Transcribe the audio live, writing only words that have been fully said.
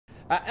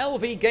Our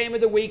LV game of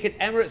the week at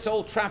Emirates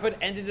Old Trafford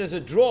ended as a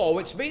draw,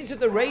 which means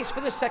that the race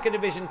for the second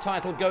division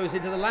title goes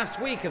into the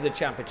last week of the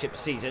championship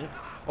season.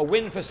 A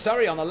win for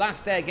Surrey on the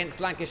last day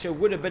against Lancashire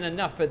would have been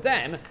enough for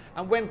them,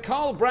 and when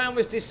Carl Brown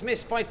was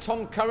dismissed by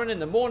Tom Curran in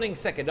the morning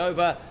second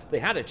over, they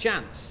had a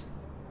chance.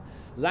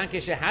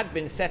 Lancashire had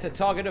been set a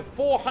target of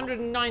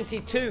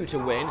 492 to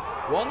win,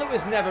 one that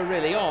was never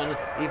really on,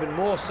 even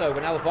more so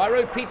when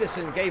Alvaro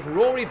Peterson gave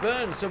Rory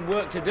Burns some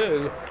work to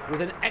do,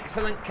 with an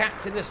excellent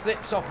catch in the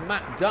slips off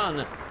Matt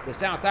Dunn, the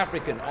South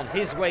African, on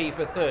his way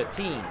for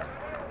 13.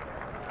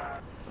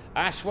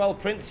 Ashwell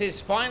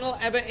Prince's final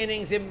ever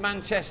innings in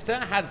Manchester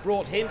had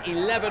brought him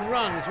 11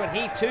 runs when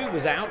he too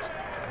was out.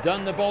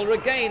 Dunn the bowler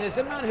again, as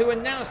the man who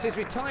announced his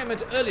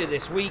retirement earlier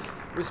this week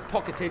was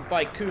pocketed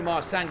by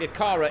Kumar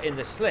Sangakkara in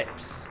the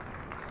slips.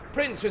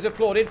 Prince was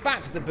applauded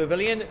back to the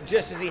pavilion,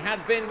 just as he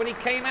had been when he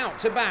came out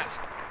to bat.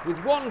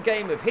 With one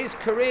game of his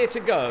career to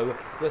go,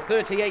 the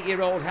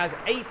 38-year-old has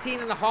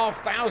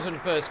 18,500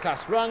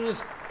 first-class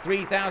runs,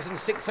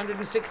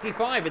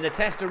 3,665 in the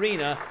Test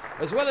arena,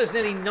 as well as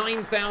nearly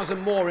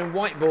 9,000 more in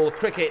white ball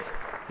cricket.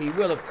 He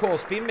will, of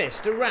course, be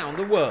missed around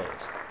the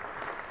world.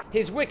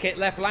 His wicket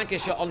left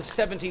Lancashire on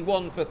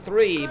 71 for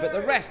 3, but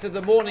the rest of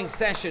the morning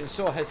session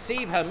saw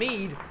Haseeb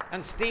Hameed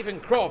and Stephen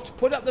Croft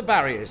put up the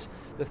barriers,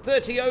 the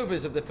 30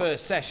 overs of the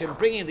first session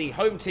bringing the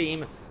home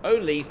team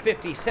only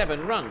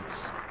 57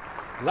 runs.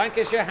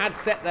 Lancashire had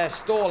set their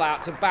stall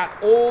out to bat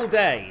all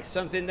day,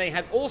 something they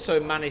had also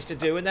managed to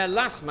do in their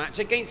last match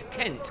against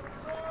Kent.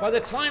 By the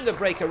time the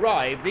break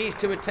arrived, these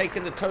two had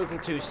taken the total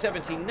to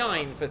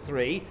 79 for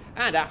 3,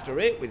 and after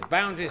it, with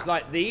boundaries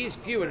like these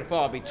few and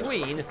far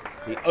between,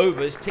 the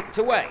overs ticked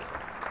away.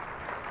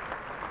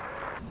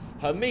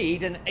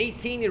 Hameed, an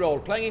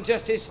 18-year-old playing in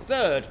just his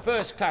third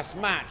first-class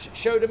match,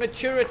 showed a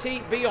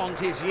maturity beyond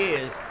his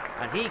years,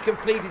 and he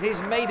completed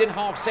his maiden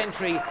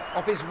half-century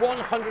off his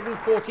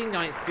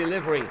 149th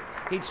delivery.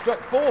 He'd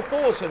struck 4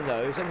 fours from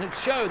those and had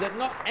shown that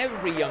not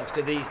every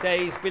youngster these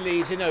days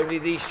believes in only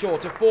these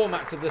shorter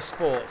formats of the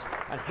sport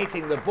and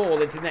hitting the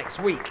ball into next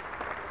week.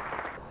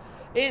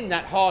 In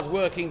that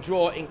hard-working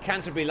draw in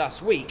Canterbury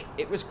last week,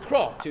 it was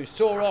Croft who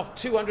saw off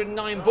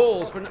 209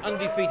 balls for an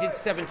undefeated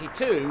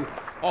 72,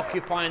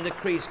 occupying the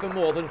crease for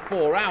more than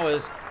 4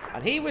 hours,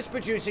 and he was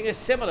producing a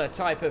similar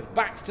type of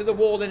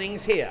backs-to-the-wall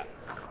innings here.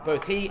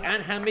 Both he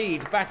and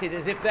Hameed batted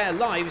as if their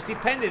lives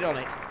depended on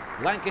it.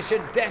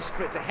 Lancashire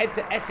desperate to head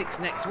to Essex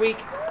next week,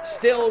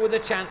 still with a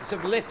chance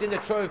of lifting the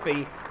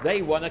trophy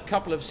they won a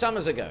couple of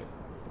summers ago.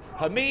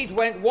 Hameed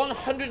went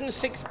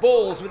 106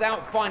 balls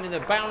without finding the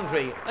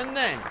boundary, and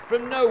then,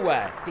 from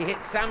nowhere, he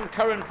hit Sam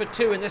Curran for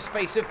 2 in the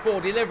space of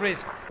 4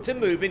 deliveries to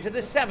move into the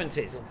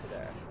 70s.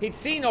 He'd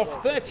seen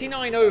off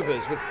 39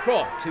 overs with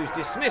Croft, whose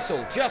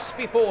dismissal just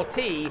before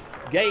tea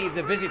gave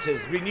the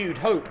visitors renewed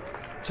hope.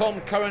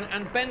 Tom Curran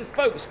and Ben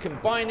Folkes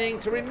combining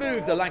to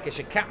remove the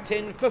Lancashire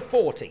captain for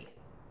 40.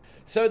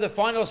 So the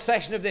final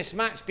session of this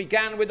match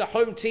began with the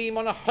home team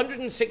on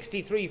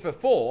 163 for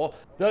 4.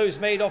 Those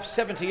made off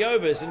 70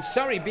 overs, and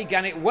Surrey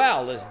began it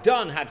well as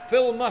Dunn had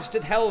Phil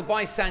Mustard held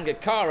by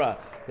Sangakkara.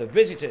 The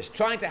visitors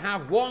trying to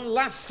have one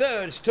last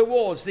surge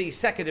towards the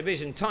second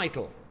division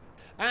title.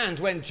 And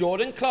when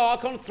Jordan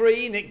Clark on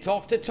 3 nicked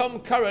off to Tom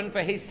Curran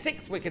for his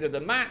 6th wicket of the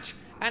match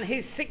and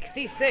his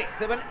 66th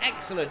of an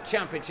excellent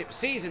championship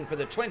season for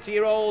the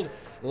 20-year-old,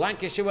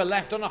 Lancashire were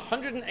left on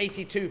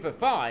 182 for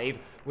 5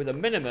 with a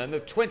minimum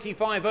of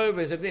 25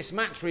 overs of this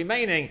match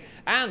remaining,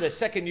 and the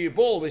second new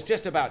ball was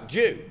just about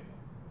due.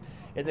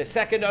 In the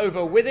second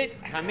over with it,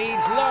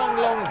 Hameed's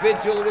long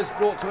vigil was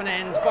brought to an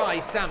end by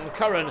Sam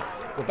Curran,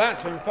 the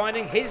batsman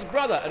finding his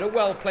brother at a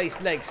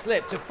well-placed leg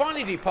slip to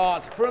finally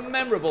depart for a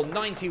memorable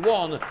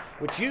 91,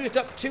 which used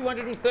up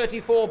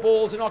 234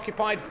 balls and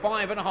occupied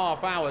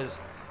 5.5 hours.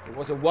 It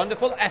was a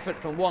wonderful effort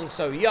from one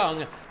so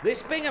young,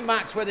 this being a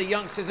match where the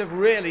youngsters have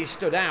really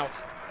stood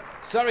out.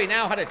 Surrey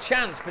now had a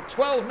chance, but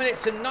 12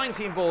 minutes and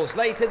 19 balls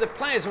later, the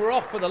players were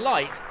off for the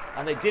light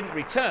and they didn't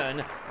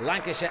return,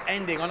 Lancashire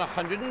ending on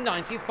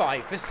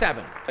 195 for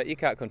 7. You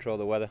can't control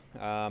the weather.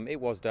 It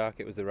was dark,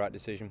 it was the right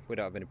decision. We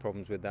don't have any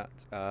problems with that.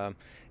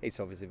 It's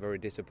obviously very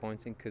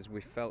disappointing because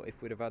we felt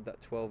if we'd have had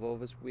that 12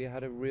 overs, we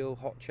had a real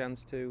hot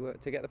chance to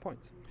get the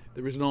points.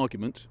 There is an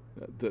argument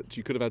that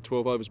you could have had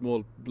 12 overs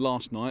more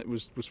last night.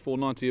 Was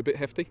 490 a bit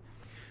hefty?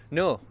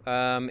 No,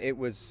 it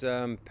was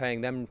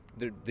paying them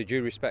the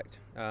due respect.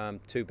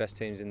 2 best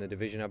teams in the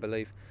division, I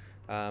believe.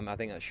 I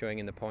think that's showing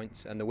in the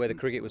points. And the way the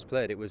cricket was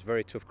played, it was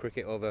very tough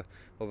cricket over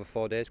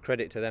 4 days.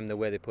 Credit to them the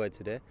way they played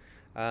today.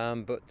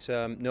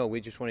 No,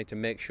 we just wanted to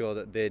make sure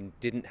that they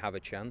didn't have a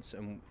chance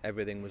and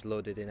everything was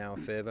loaded in our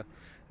favour.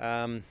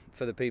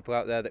 For the people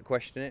out there that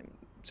question it,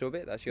 so be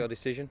it, that's your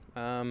decision.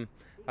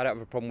 I don't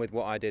have a problem with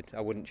what I did. I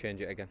wouldn't change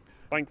it again.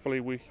 Thankfully,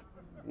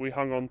 we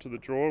hung on to the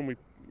draw and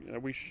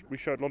we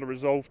showed a lot of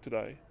resolve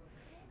today.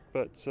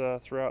 But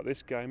throughout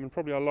this game, and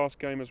probably our last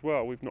game as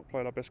well, we've not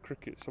played our best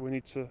cricket. So we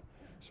need to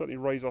certainly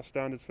raise our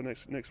standards for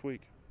next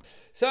week.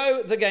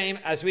 So the game,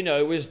 as we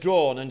know, was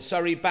drawn and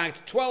Surrey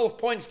bagged 12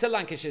 points to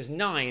Lancashire's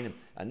 9,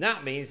 and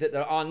that means that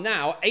there are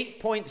now 8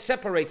 points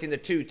separating the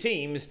two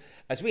teams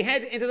as we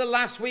head into the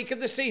last week of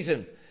the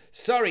season.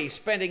 Surrey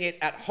spending it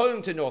at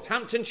home to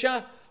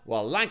Northamptonshire,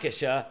 while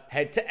Lancashire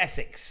head to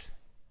Essex.